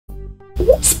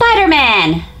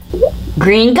Spider-Man,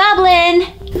 Green Goblin,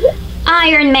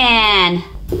 Iron Man,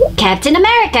 Captain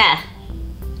America.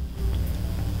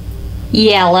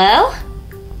 Yellow,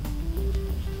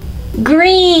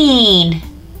 green,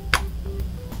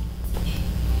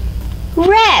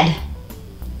 red,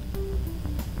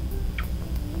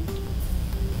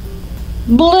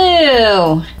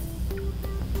 blue.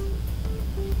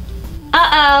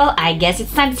 Uh-oh, I guess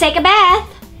it's time to take a bath.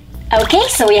 Okay,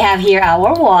 so we have here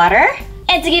our water.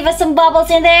 And to give us some bubbles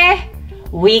in there,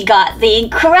 we got the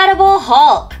Incredible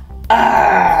Hulk.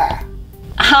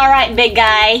 Alright, big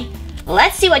guy.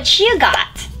 Let's see what you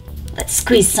got. Let's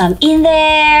squeeze some in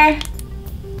there.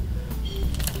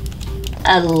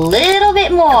 A little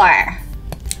bit more.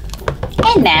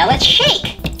 And now let's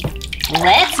shake.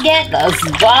 Let's get those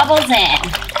bubbles in.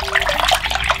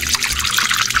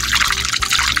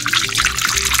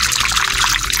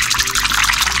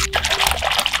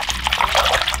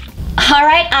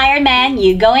 Alright, Iron Man,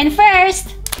 you go in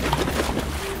first.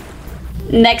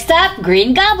 Next up,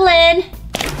 Green Goblin.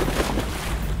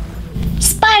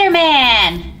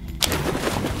 Spider-Man.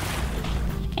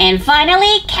 And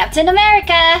finally, Captain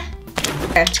America.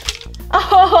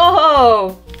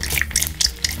 Oh!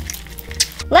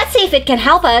 Let's see if it can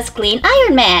help us clean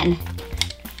Iron Man.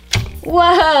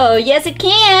 Whoa, yes it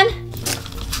can.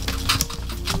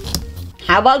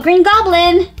 How about Green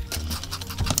Goblin?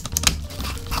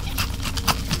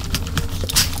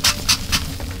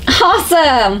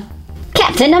 Awesome!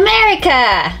 Captain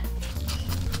America!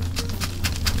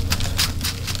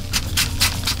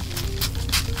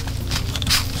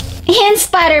 And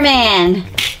Spider-Man!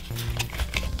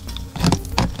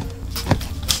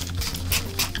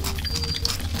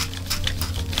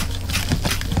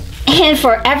 And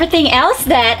for everything else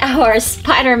that our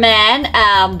Spider-Man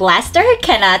blaster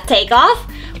cannot take off,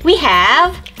 we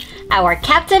have our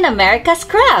Captain America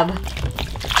scrub.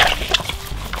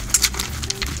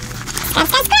 Let's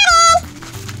get started!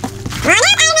 Come on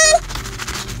out, Iron!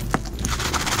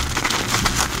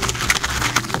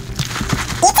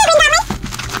 You too, Green Goblin!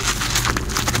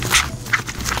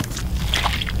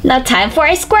 Now time for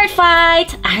a squirt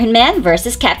fight! Iron Man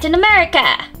versus Captain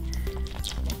America.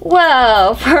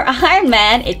 Whoa, for Iron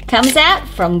Man, it comes out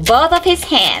from both of his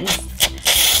hands.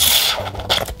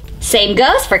 Same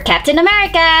goes for Captain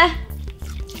America.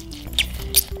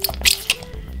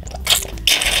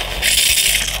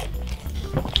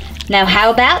 Now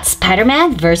how about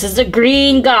Spider-Man versus the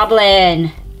Green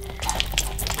Goblin?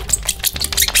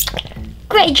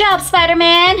 Great job,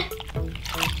 Spider-Man!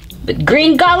 But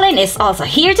Green Goblin is also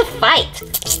here to fight.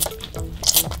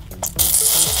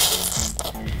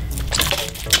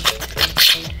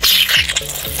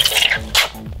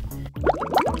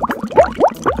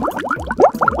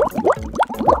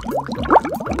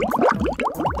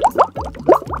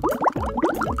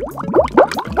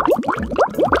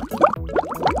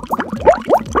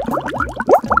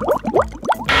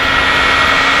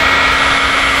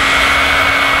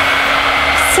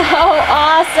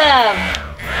 Awesome!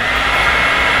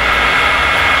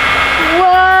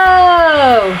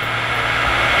 Whoa!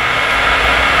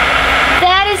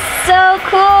 That is so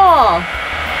cool!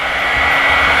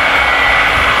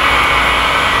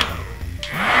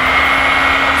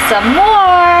 Some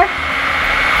more!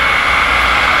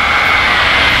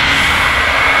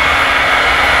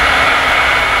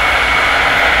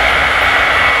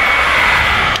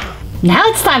 Now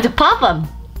it's time to pop them!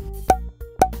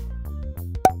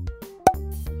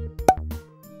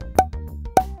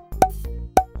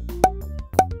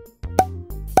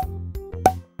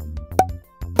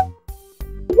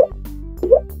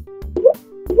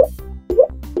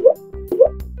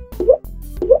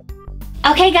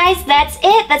 Okay guys, that's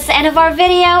it. That's the end of our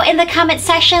video. In the comment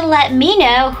section, let me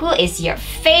know who is your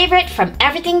favorite from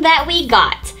everything that we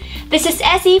got. This is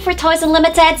Essie for Toys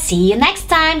Unlimited. See you next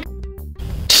time.